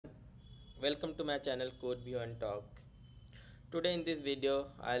Welcome to my channel Code View and Talk. Today in this video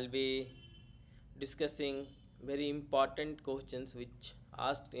I'll be discussing very important questions which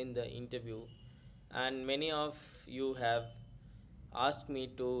asked in the interview, and many of you have asked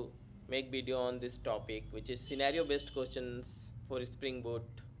me to make video on this topic, which is scenario based questions for Spring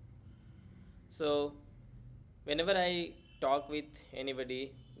Boot. So whenever I talk with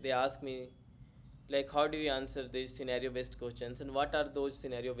anybody, they ask me like how do we answer these scenario based questions and what are those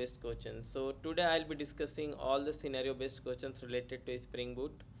scenario based questions. So today I'll be discussing all the scenario based questions related to Spring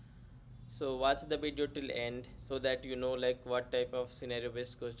Boot. So watch the video till end so that you know like what type of scenario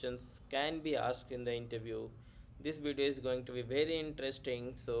based questions can be asked in the interview. This video is going to be very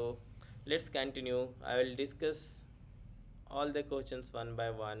interesting, so let's continue. I will discuss all the questions one by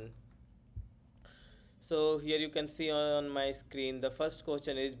one. So here you can see on my screen the first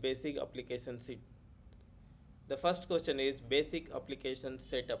question is basic application the first question is basic application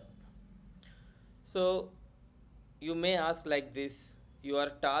setup. So you may ask like this: you are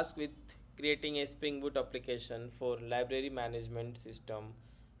tasked with creating a Spring Boot application for library management system,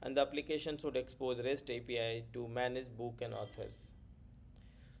 and the application should expose REST API to manage book and authors.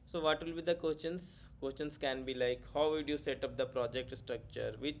 So what will be the questions? Questions can be like, how would you set up the project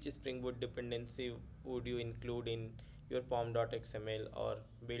structure? Which Spring Boot dependency would you include in your pom.xml or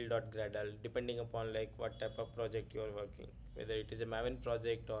build.gradle, depending upon like what type of project you are working, whether it is a Maven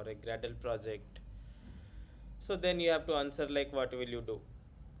project or a Gradle project. So then you have to answer like what will you do.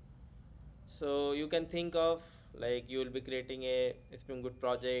 So you can think of like you will be creating a Spring Boot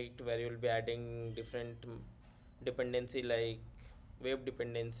project where you will be adding different dependency like web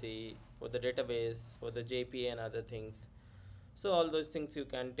dependency for the database, for the JPA and other things. So all those things you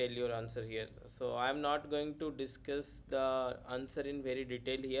can tell your answer here. So I'm not going to discuss the answer in very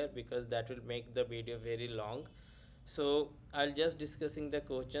detail here because that will make the video very long. So I'll just discussing the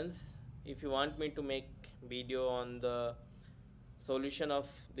questions. If you want me to make video on the solution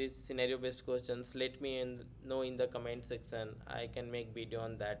of these scenario based questions, let me know in the comment section. I can make video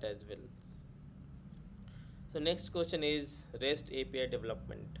on that as well. So next question is REST API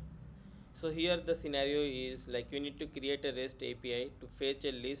development. So here the scenario is like you need to create a REST API to fetch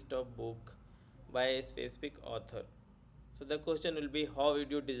a list of book by a specific author. So the question will be, how would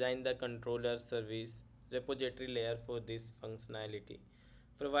you design the controller service repository layer for this functionality?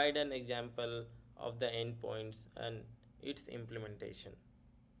 Provide an example of the endpoints and its implementation.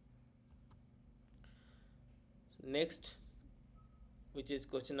 Next, which is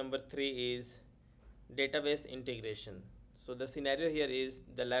question number 3, is database integration. So the scenario here is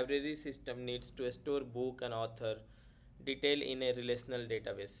the library system needs to store book and author detail in a relational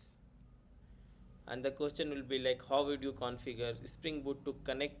database. And the question will be like, how would you configure Spring Boot to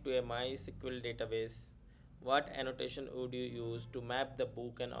connect to a MySQL database? What annotation would you use to map the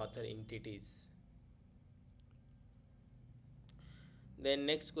book and author entities? Then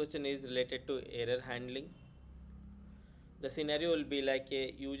next question is related to error handling. The scenario will be like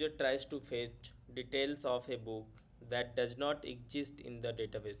a user tries to fetch details of a book that does not exist in the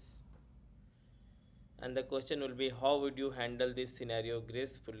database. And the question will be, how would you handle this scenario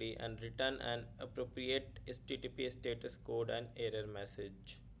gracefully and return an appropriate HTTP status code and error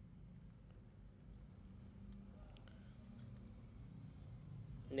message?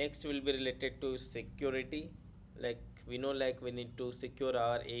 Next will be related to security. Like we know like we need to secure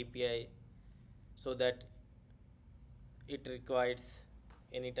our API so that it requires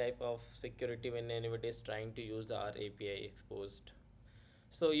any type of security when anybody is trying to use our API exposed.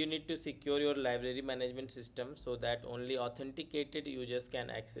 So you need to secure your library management system so that only authenticated users can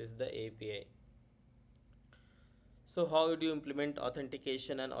access the API. So how would you implement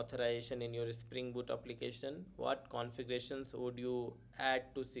authentication and authorization in your Spring Boot application? What configurations would you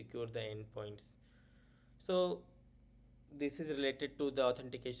add to secure the endpoints? So this is related to the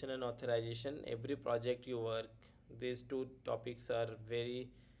authentication and authorization. Every project you work, these two topics are very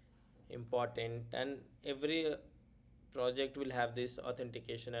important, and every project will have this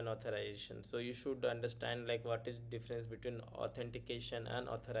authentication and authorization. So you should understand like what is difference between authentication and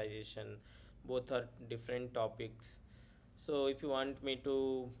authorization. Both are different topics. So if you want me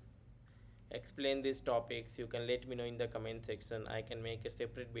to explain these topics, you can let me know in the comment section. I can make a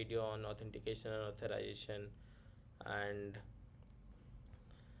separate video on authentication and authorization. And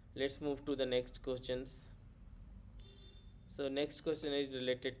let's move to the next questions. So next question is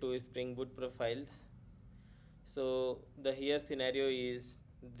related to Spring Boot profiles. So the here scenario is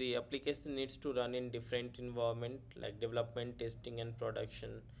the application needs to run in different environment like development, testing and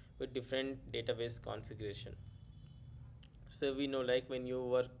production with different database configuration. So we know like when you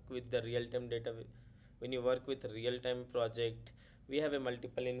work with the real-time data, when you work with real-time project, we have a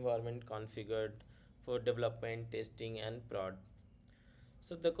multiple environment configured for development, testing, and prod.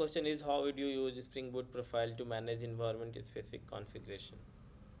 So the question is, how would you use Spring Boot profile to manage environment specific configuration?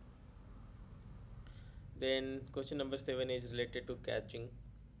 Then question number 7 is related to caching.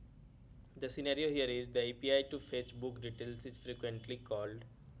 The scenario here is the API to fetch book details is frequently called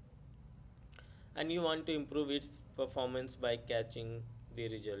and you want to improve its performance by catching the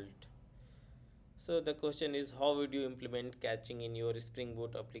result. So the question is, how would you implement catching in your Spring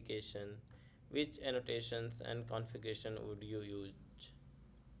Boot application? Which annotations and configuration would you use?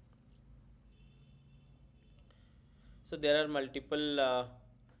 So there are multiple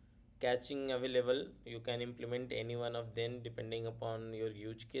catching available. You can implement any one of them depending upon your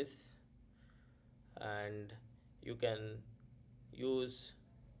use case, and you can use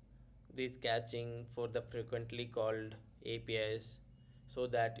this catching for the frequently called APIs so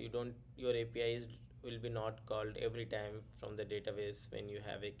that your APIs will be not called every time from the database. When you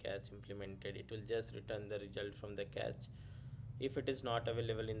have a catch implemented, it will just return the result from the catch. If it is not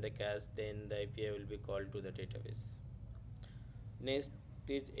available in the cache, then the API will be called to the database. Next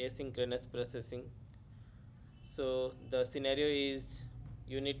is asynchronous processing. So the scenario is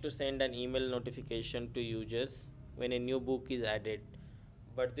you need to send an email notification to users when a new book is added,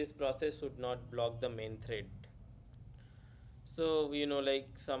 but this process should not block the main thread. So like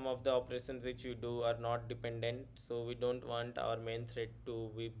some of the operations which you do are not dependent, so we don't want our main thread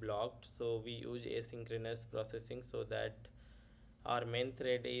to be blocked, so we use asynchronous processing so that our main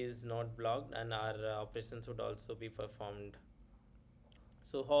thread is not blocked and our operations would also be performed.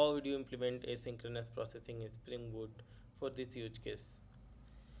 So how would you implement asynchronous processing in Spring Boot for this use case?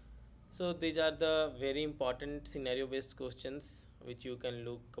 So these are the very important scenario based questions which you can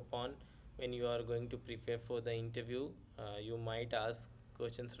look upon when you are going to prepare for the interview. You might ask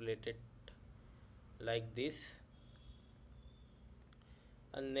questions related like this.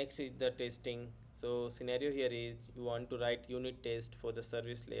 And next is the testing. So scenario here is you want to write unit test for the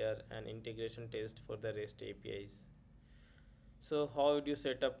service layer and integration test for the REST APIs. So how would you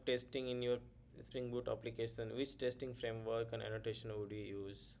set up testing in your Spring Boot application? Which testing framework and annotation would you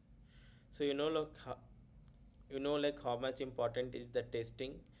use? So like how much important is the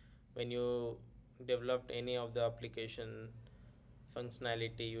testing when you developed any of the application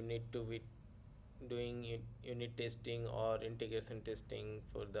functionality. You need to be doing unit testing or integration testing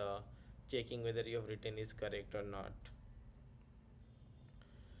for the checking whether you have written is correct or not.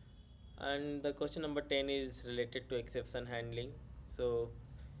 And the question number 10 is related to exception handling. So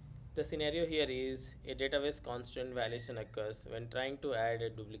the scenario here is a database constant violation occurs when trying to add a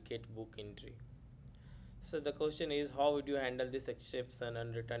duplicate book entry. So the question is, how would you handle this exception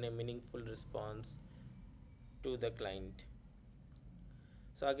and return a meaningful response to the client?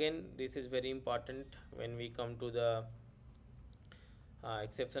 So again, this is very important when we come to the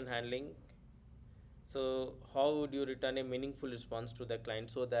exception handling. So how would you return a meaningful response to the client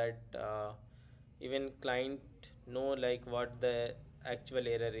so that even client know like what the actual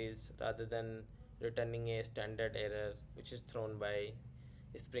error is rather than returning a standard error which is thrown by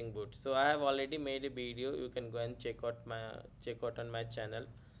Spring Boot. So I have already made a video. You can go and check out on my channel,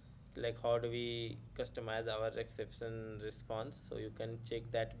 like how do we customize our exception response. So you can check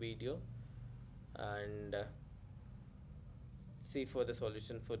that video and see for the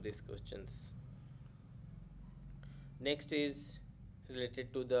solution for these questions. Next is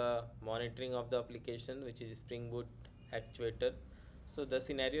related to the monitoring of the application, which is Spring Boot actuator. So the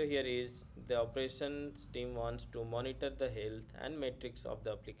scenario here is the operations team wants to monitor the health and metrics of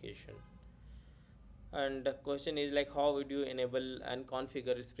the application. And the question is like how would you enable and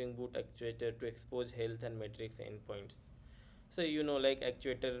configure Spring Boot actuator to expose health and metrics endpoints? So like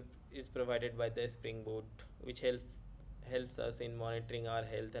actuator is provided by the Spring Boot, which helps us in monitoring our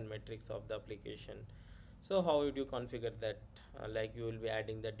health and metrics of the application. So how would you configure that? Like you will be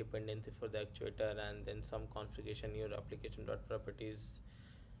adding the dependency for the actuator and then some configuration in your application.properties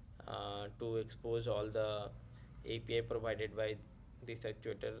to expose all the API provided by this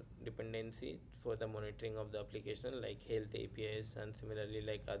actuator dependency for the monitoring of the application like health APIs and similarly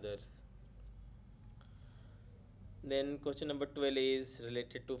like others. Then question number 12 is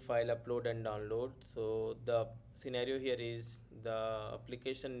related to file upload and download. So the scenario here is the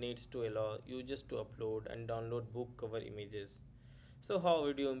application needs to allow users to upload and download book cover images. So how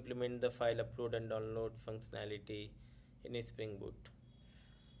would you implement the file upload and download functionality in a Spring Boot?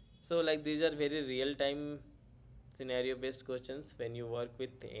 So like these are very real time scenario based questions. When you work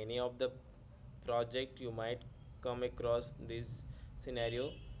with any of the project, you might come across this scenario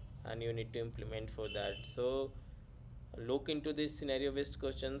and you need to implement for that. So look into these scenario based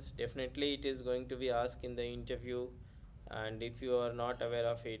questions. Definitely it is going to be asked in the interview, and if you are not aware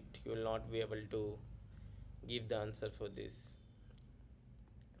of it, you will not be able to give the answer for this.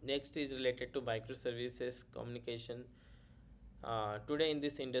 Next is related to microservices communication. Today in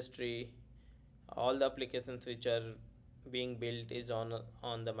this industry, all the applications which are being built is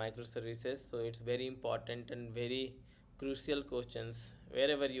on the microservices, so it's very important and very crucial questions.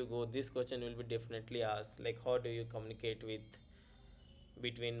 Wherever you go, this question will be definitely asked, like how do you communicate with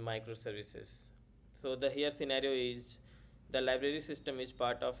between microservices. So the here scenario is the library system is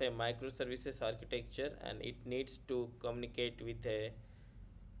part of a microservices architecture and it needs to communicate with a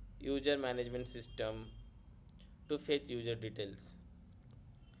user management system to fetch user details.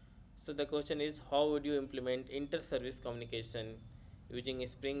 So the question is, how would you implement inter-service communication using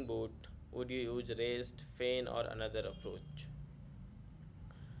Spring Boot? Would you use REST, FAIN or another approach?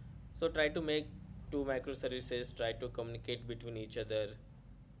 So try to make two microservices, try to communicate between each other.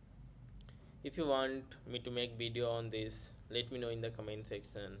 If you want me to make video on this, let me know in the comment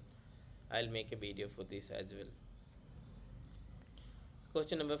section. I'll make a video for this as well.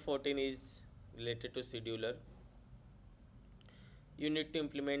 Question number 14 is related to scheduler. You need to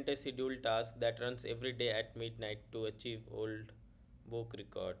implement a scheduled task that runs every day at midnight to achieve old book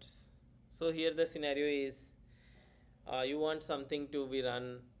records. So here the scenario is you want something to be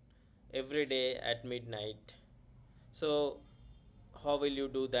run every day at midnight. So how will you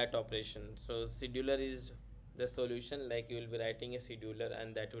do that operation? So scheduler is the solution, like you will be writing a scheduler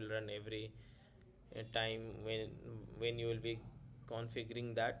and that will run every time when you will be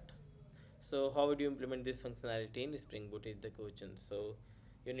configuring that. So how would you implement this functionality in Spring Boot is the question. So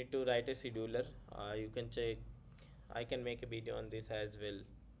you need to write a scheduler. You can check, I can make a video on this as well.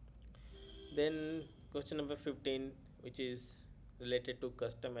 Then question number 15, which is related to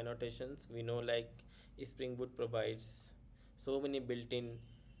custom annotations. We know like Spring Boot provides so many built-in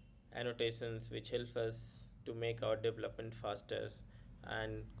annotations which help us to make our development faster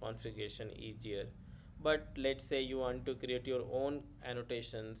and configuration easier. But let's say you want to create your own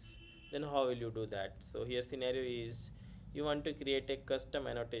annotations, then how will you do that? So here scenario is you want to create a custom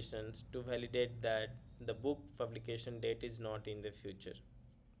annotations to validate that the book publication date is not in the future.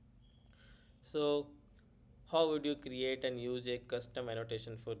 So how would you create and use a custom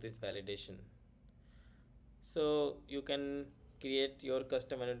annotation for this validation? So you can create your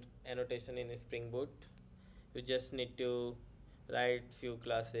custom annotation in Spring Boot. You just need to write few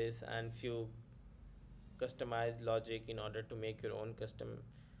classes and few customized logic in order to make your own custom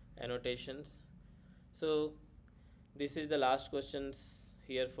annotations. So this is the last questions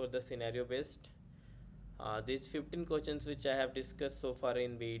here for the scenario based. These 15 questions which I have discussed so far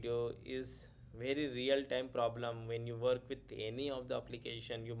in video is very real time problem. When you work with any of the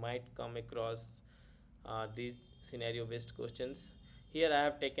application, you might come across these scenario based questions. Here I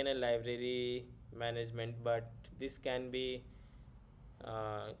have taken a library management, but this can be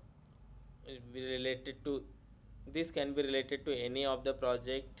uh, related to any of the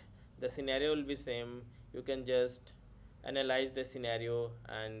project. The scenario will be same. You can just analyze the scenario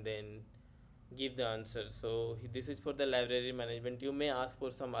and then give the answer. So this is for the library management. You may ask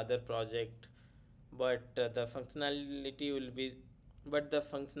for some other project, but the functionality will be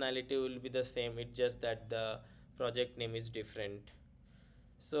the same. It's just that the project name is different.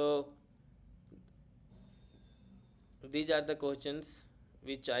 So these are the questions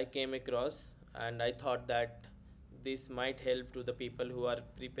which I came across, and I thought that this might help to the people who are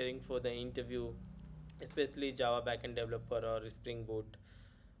preparing for the interview, especially Java backend developer or Spring Boot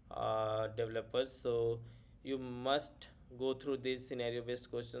developers. So you must go through these scenario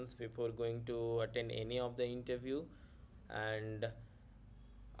based questions before going to attend any of the interview. And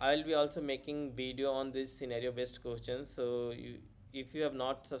I'll be also making video on this scenario based questions. So if you have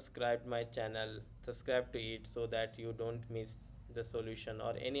not subscribed my channel, subscribe to it so that you don't miss the solution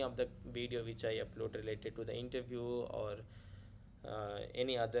or any of the video which I upload related to the interview, or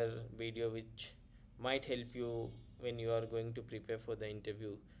any other video which might help you when you are going to prepare for the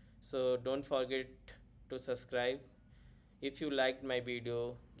interview. So don't forget to subscribe. If you liked my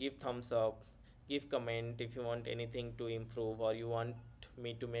video, give thumbs up, give comment. If you want anything to improve or you want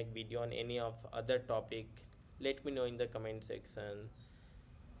me to make video on any of other topic, let me know in the comment section.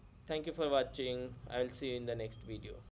 Thank you for watching. I'll see you in the next video.